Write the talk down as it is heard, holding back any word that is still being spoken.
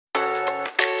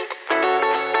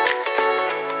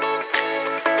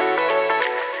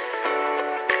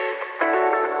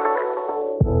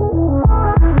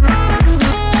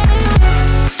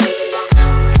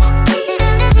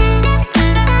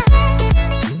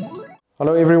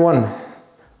Hello everyone,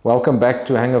 welcome back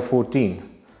to Hangar 14.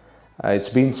 It's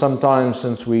been some time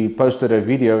since we posted a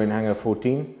video in Hangar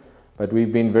 14, but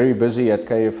we've been very busy at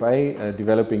KFA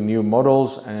developing new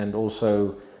models and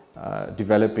also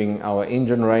developing our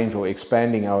engine range or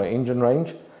expanding our engine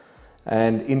range.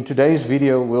 And in today's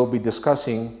video we'll be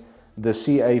discussing the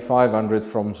CA500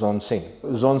 from Zonsen.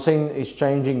 Zonsen is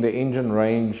changing the engine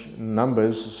range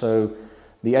numbers, so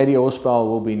the 80 horsepower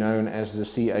will be known as the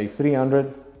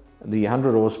CA300, the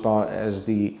 100 horsepower as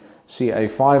the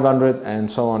CA500,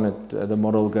 and so on. The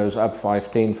model goes up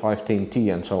 510,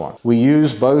 510T and so on. We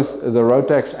use both the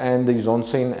Rotax and the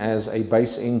Zonsen as a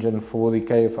base engine for the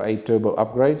KFA turbo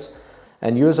upgrades,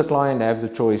 and you as a client have the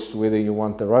choice whether you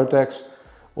want the Rotax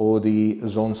or the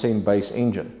Zonsen base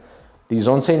engine. The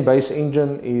Zonsen base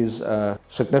engine is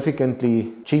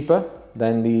significantly cheaper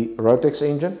than the Rotax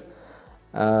engine.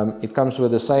 It comes with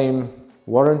the same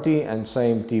warranty and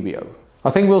same TBO. I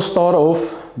think we'll start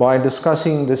off by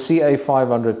discussing the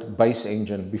CA500 base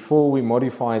engine before we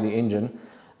modify the engine,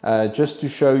 just to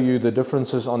show you the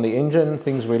differences on the engine,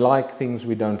 things we like, things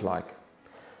we don't like.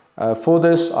 For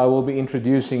this I will be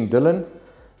introducing Dylan.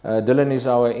 Dylan is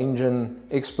our engine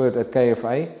expert at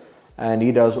KFA and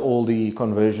he does all the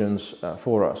conversions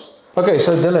for us. Okay,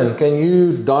 so Dylan, can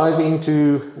you dive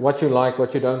into what you like,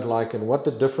 what you don't like, and what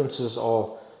the differences are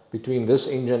between this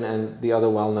engine and the other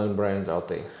well-known brands out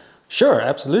there? Sure,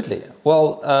 absolutely.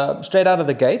 Well, straight out of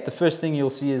the gate, the first thing you'll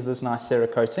see is this nice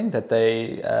Cerakoting that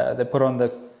they put on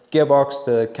the gearbox,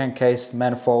 the crankcase,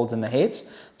 manifolds, and the heads.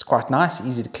 It's quite nice,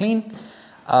 easy to clean.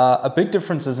 A big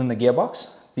difference is in the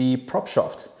gearbox. The prop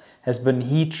shaft has been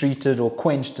heat treated or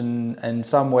quenched in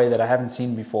some way that I haven't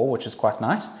seen before, which is quite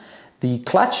nice. The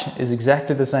clutch is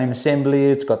exactly the same assembly.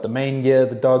 It's got the main gear,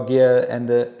 the dog gear, and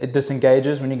it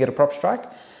disengages when you get a prop strike.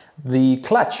 The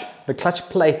clutch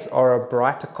plates are a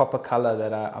brighter copper color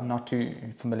that I'm not too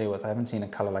familiar with. I haven't seen a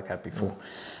color like that before.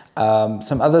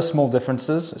 Some other small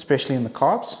differences, especially in the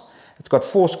carbs. It's got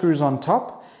 4 screws on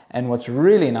top, and what's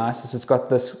really nice is it's got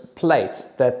this plate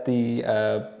that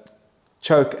the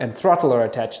choke and throttle are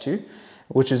attached to,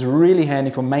 which is really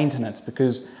handy for maintenance,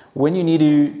 because when you need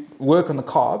to work on the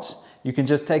carbs, you can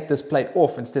just take this plate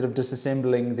off instead of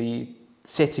disassembling the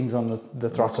settings on the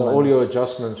throttle. So all your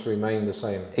adjustments remain the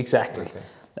same? Exactly. Okay.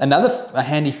 Another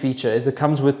handy feature is it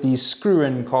comes with these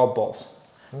screw-in carb balls.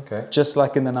 Okay. Just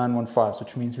like in the 915s,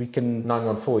 which means we can...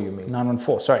 914 you mean?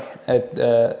 914, sorry.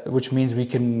 Which means we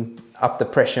can up the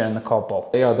pressure in the carb ball.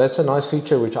 Yeah, that's a nice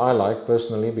feature which I like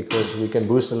personally, because we can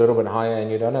boost a little bit higher and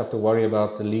you don't have to worry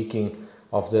about the leaking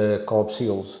of the carb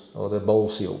seals or the bowl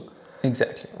seal.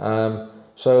 Exactly.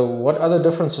 So what other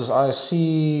differences? I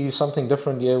see something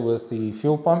different here with the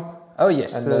fuel pump. Oh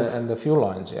yes. And the fuel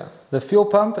lines, yeah. The fuel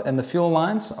pump and the fuel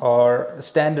lines are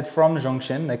standard from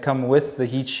Zonsen. They come with the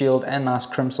heat shield and nice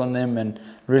crimps on them and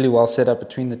really well set up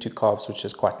between the two carbs, which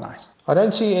is quite nice. I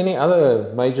don't see any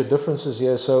other major differences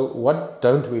here, so what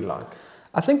don't we like?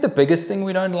 I think the biggest thing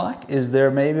we don't like is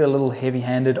they're maybe a little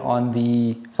heavy-handed on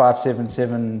the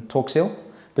 577 torque seal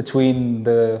between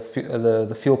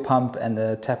the fuel pump and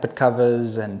the tappet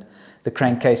covers and the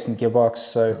crankcase and gearbox.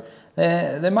 So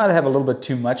they might have a little bit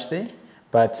too much there,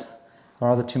 but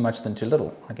rather too much than too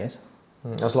little, I guess.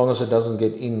 As long as it doesn't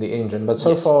get in the engine. But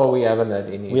so far we haven't had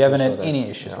any issues. We haven't had any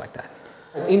issues like that.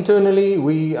 Internally,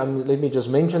 let me just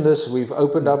mention this, we've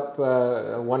opened up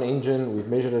one engine, we've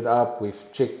measured it up, we've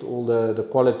checked all the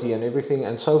quality and everything,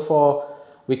 and so far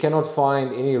we cannot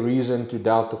find any reason to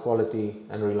doubt the quality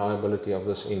and reliability of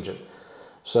this engine.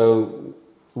 So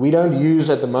we don't use,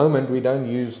 at the moment, we don't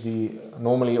use the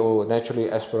normally or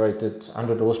naturally aspirated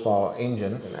 100 horsepower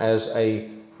engine as a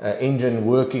engine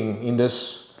working in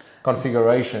this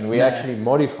configuration. We actually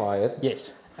modify it.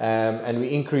 Yes. And we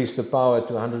increase the power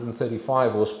to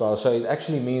 135 horsepower. So it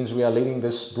actually means we are letting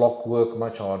this block work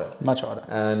much harder. Much harder.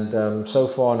 And so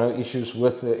far no issues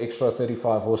with the extra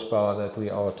 35 horsepower that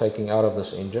we are taking out of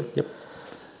this engine. Yep.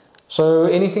 So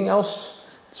anything else?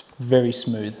 It's very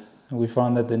smooth. We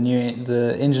find that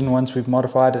the engine, once we've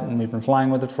modified it and we've been flying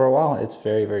with it for a while, it's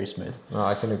very, very smooth. No,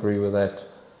 I can agree with that.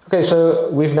 Okay, so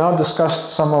we've now discussed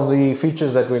some of the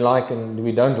features that we like and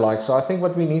we don't like. So I think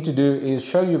what we need to do is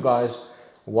show you guys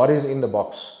what is in the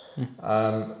box.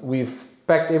 We've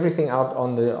packed everything out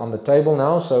on the table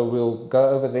now, so we'll go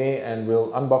over there and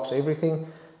we'll unbox everything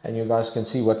and you guys can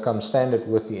see what comes standard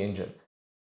with the engine.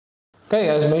 Okay,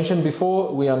 as mentioned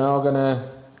before, we are now going to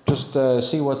just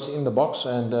see what's in the box,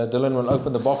 and Dylan will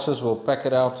open the boxes, we'll pack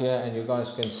it out here and you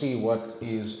guys can see what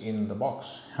is in the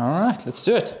box. Alright, let's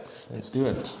do it. Let's do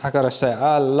it. I gotta say,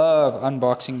 I love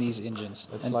unboxing these engines.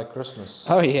 It's like Christmas.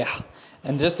 Oh yeah.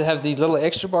 And just to have these little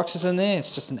extra boxes in there,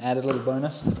 it's just an added little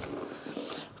bonus.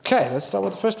 Okay, let's start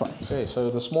with the first one. Okay, so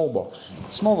the small box.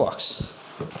 Small box.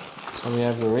 And we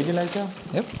have the regulator.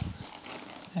 Yep.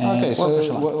 And okay, so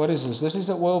pressure line. what is this? This is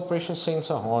the oil pressure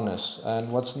sensor harness, and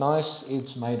what's nice,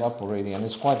 it's made up already, and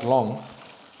it's quite long.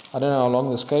 I don't know how long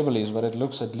this cable is, but it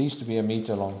looks at least to be 1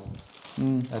 meter long.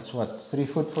 That's what, 3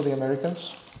 foot for the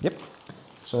Americans? Yep.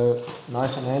 So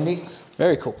nice and handy.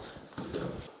 Very cool.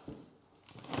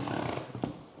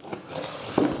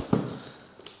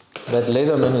 That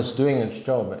Leatherman is doing its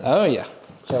job. Oh yeah.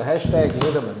 So hashtag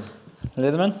Leatherman.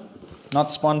 Leatherman, not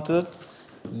sponsored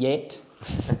yet.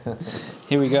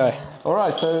 Here we go. All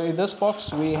right, so in this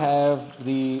box we have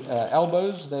the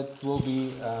elbows that will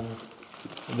be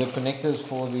the connectors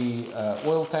for the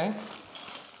oil tank.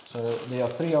 So there are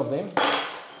 3 of them.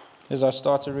 Here's our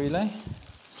starter relay.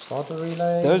 Starter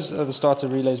relay. Those are the starter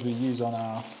relays we use on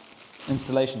our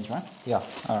installations, right? Yeah.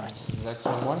 All right. That's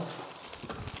one.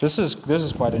 This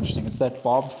is quite interesting. It's that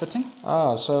barb fitting.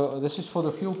 Ah, so this is for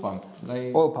the fuel pump.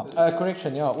 Oil pump.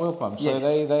 Correction, yeah, oil pump. So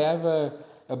Yes. they have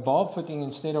a barb fitting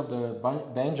instead of the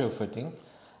banjo fitting.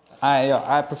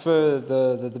 I prefer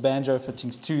the banjo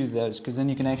fittings to those, because then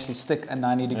you can actually stick a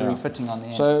 90-degree fitting on the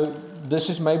end. So this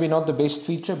is maybe not the best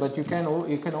feature, but you can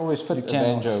always fit a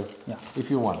banjo if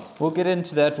you want. We'll get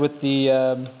into that with the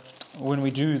when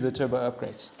we do the turbo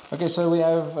upgrades. Okay, so we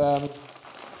have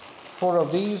 4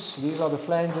 of these. These are the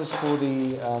flanges for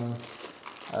the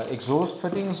exhaust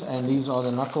fittings, and these are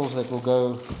the knuckles that will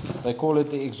go, they call it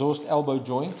the exhaust elbow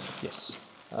joint. Yes.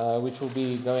 Which will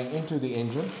be going into the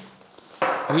engine.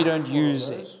 We don't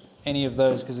use any of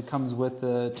those because it comes with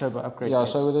the turbo upgrade. Yeah,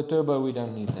 kits. so with the turbo we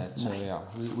don't need that. So yeah,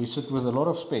 we sit with a lot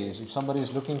of spares. If somebody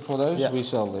is looking for those, we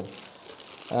sell them.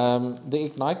 The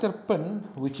igniter pin,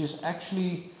 which is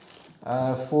actually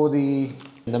for the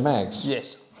mags.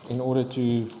 Yes. In order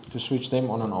to switch them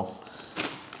on and off.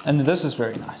 And this is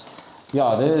very nice.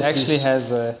 Yeah, it actually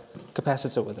has a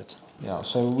capacitor with it. Yeah,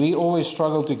 so we always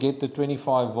struggle to get the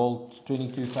 25 volt,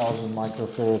 22,000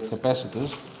 microfarad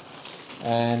capacitors,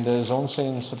 and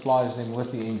Zonsen supplies them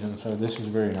with the engine, so this is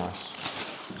very nice.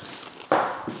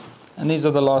 And these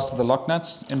are the last of the lock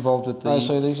nuts involved with the...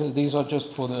 so these are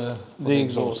just for the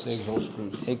exhaust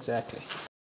screws. Exactly.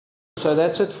 So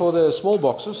that's it for the small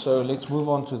boxes, so let's move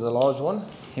on to the large one.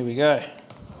 Here we go.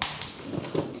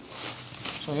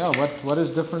 So yeah, what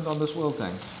is different on this oil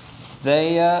tank?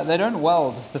 They don't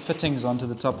weld the fittings onto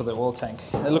the top of the oil tank.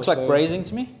 It looks like brazing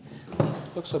to me.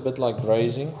 Looks a bit like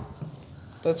brazing.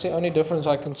 That's the only difference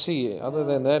I can see. Other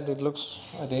than that, it looks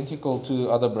identical to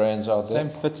other brands out there. Same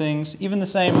fittings, even the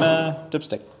same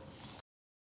dipstick.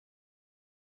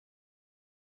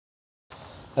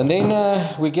 And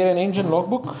then we get an engine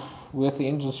logbook with the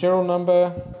engine serial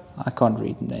number. I can't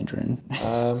read Mandarin.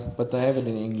 But they have it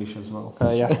in English as well.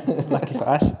 Yeah, lucky for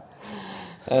us.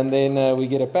 And then we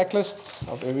get a pack list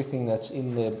of everything that's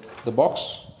in the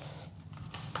box.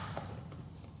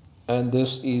 And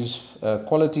this is a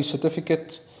quality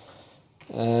certificate.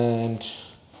 And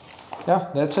yeah,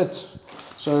 that's it.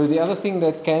 So the other thing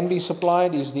that can be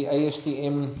supplied is the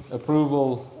ASTM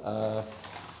approval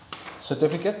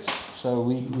certificate. So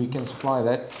we can supply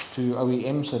that to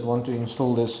OEMs that want to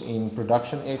install this in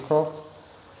production aircraft.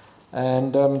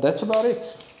 And that's about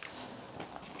it.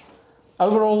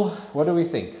 Overall, what do we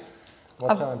think?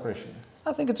 What's our impression?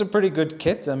 I think it's a pretty good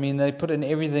kit. I mean, they put in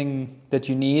everything that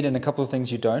you need and a couple of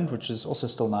things you don't, which is also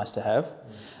still nice to have.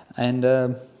 And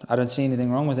I don't see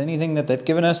anything wrong with anything that they've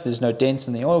given us. There's no dents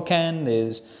in the oil can.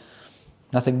 There's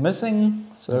nothing missing.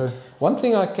 So one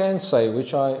thing I can say,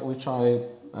 which I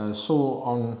saw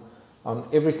on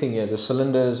everything here, the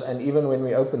cylinders, and even when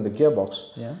we opened the gearbox,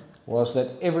 was that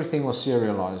everything was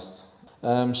serialized.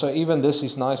 So even this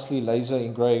is nicely laser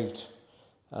engraved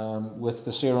with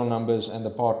the serial numbers and the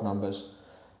part numbers.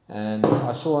 And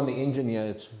I saw on the engine here,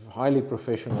 it's highly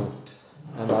professional,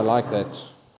 and I like that.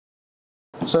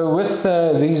 So with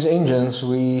these engines,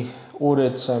 we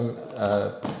ordered some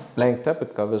blank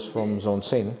tappet covers from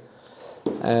Zonsen.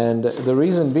 And the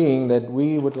reason being that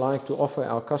we would like to offer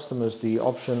our customers the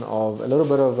option of a little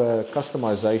bit of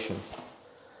customization.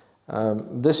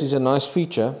 This is a nice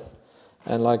feature,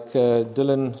 and like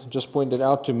Dylan just pointed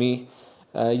out to me,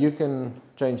 you can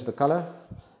change the color,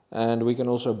 and we can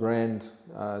also brand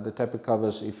the tappet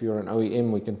covers. If you're an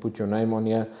OEM, we can put your name on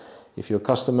here. If you're a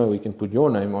customer, we can put your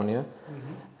name on here.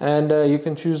 And you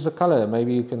can choose the color.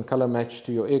 Maybe you can color match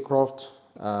to your aircraft.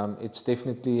 It's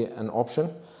definitely an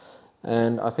option.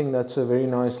 And I think that's a very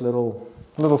nice little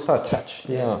touch.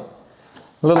 Yeah.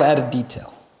 A little added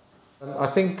detail. I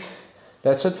think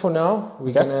that's it for now.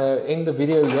 We're going to end the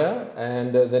video here,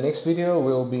 and the next video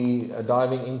will be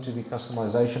diving into the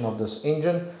customization of this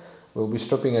engine We'll be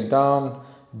stripping it down,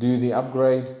 do the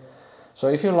upgrade. So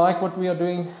if you like what we are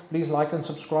doing, please like and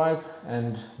subscribe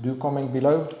and do comment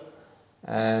below.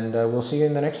 And we'll see you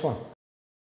in the next one.